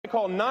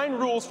call 9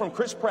 rules from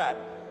Chris Pratt,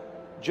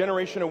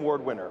 Generation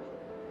Award winner.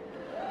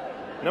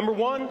 Number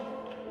 1,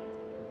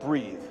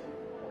 breathe.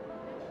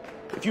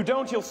 If you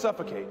don't, you'll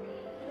suffocate.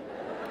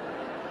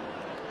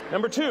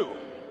 Number 2,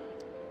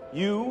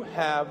 you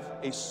have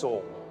a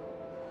soul.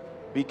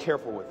 Be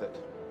careful with it.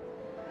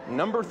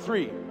 Number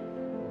 3,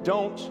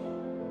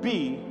 don't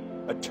be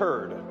a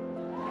turd.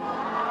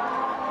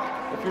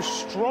 If you're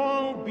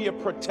strong, be a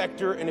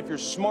protector, and if you're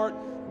smart,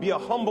 be a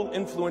humble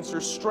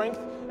influencer. Strength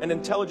and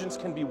intelligence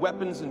can be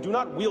weapons, and do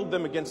not wield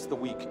them against the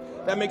weak.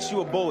 That makes you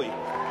a bully.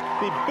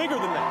 Be bigger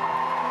than that.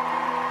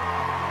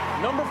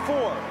 Number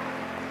 4,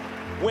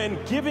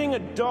 when giving a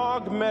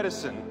dog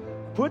medicine,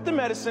 put the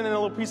medicine in a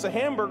little piece of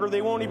hamburger.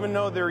 They won't even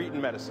know they're eating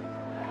medicine.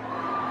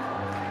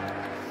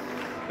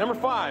 Number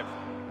 5,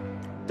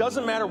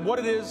 doesn't matter what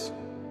it is,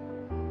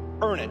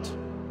 earn it.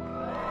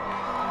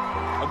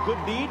 A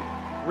good deed,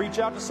 reach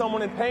out to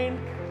someone in pain,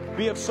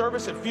 be of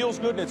service, it feels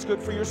good and it's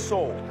good for your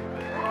soul.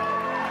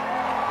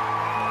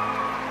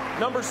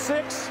 Number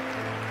 6,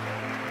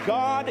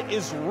 God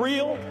is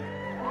real.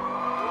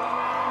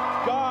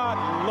 God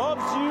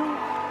loves you.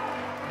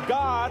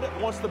 God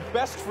wants the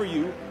best for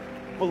you.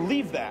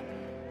 Believe that.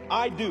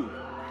 I do.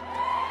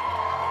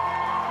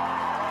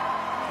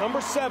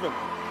 Number 7,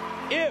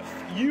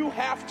 if you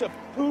have to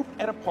poop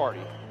at a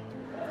party,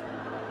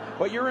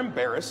 but you're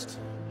embarrassed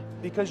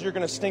because you're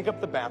going to stink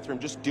up the bathroom,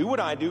 just do what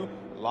I do.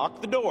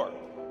 Lock the door.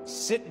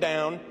 Sit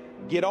down.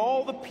 Get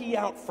all the pee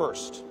out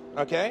first,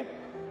 okay?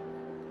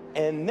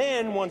 And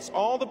then once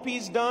all the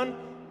pee's done,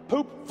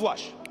 poop,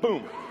 flush,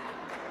 boom.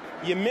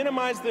 You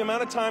minimize the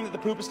amount of time that the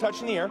poop is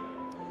touching the air,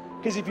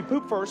 because if you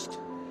poop first,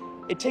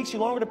 it takes you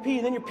longer to pee,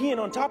 and then you're peeing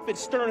on top of it,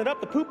 stirring it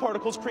up. The poop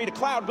particles create a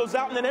cloud, goes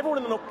out, and then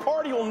everyone in the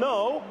party will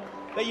know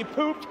that you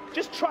pooped.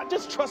 Just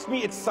trust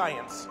me, it's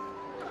science.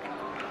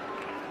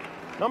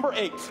 Number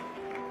 8,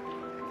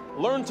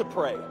 learn to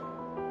pray.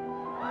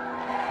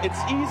 It's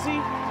easy,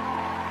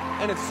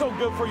 and it's so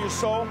good for your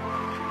soul.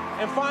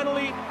 And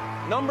finally,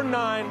 number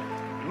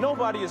 9,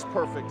 nobody is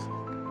perfect.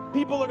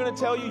 People are going to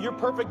tell you you're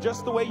perfect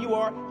just the way you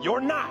are. You're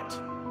not.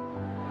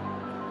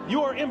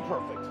 You are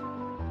imperfect.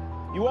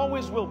 You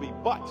always will be,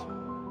 but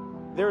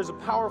there is a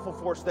powerful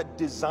force that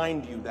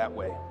designed you that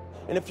way.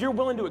 And if you're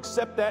willing to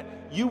accept that,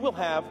 you will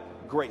have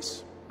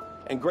grace.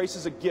 And grace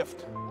is a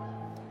gift.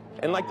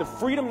 And like the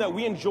freedom that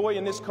we enjoy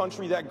in this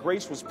country, that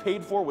grace was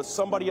paid for with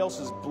somebody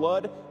else's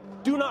blood.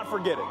 Do not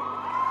forget it.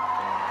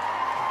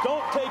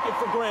 Don't take it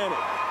for granted.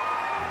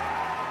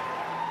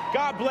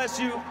 God bless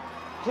you.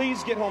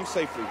 Please get home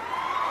safely.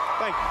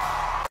 Thank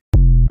you.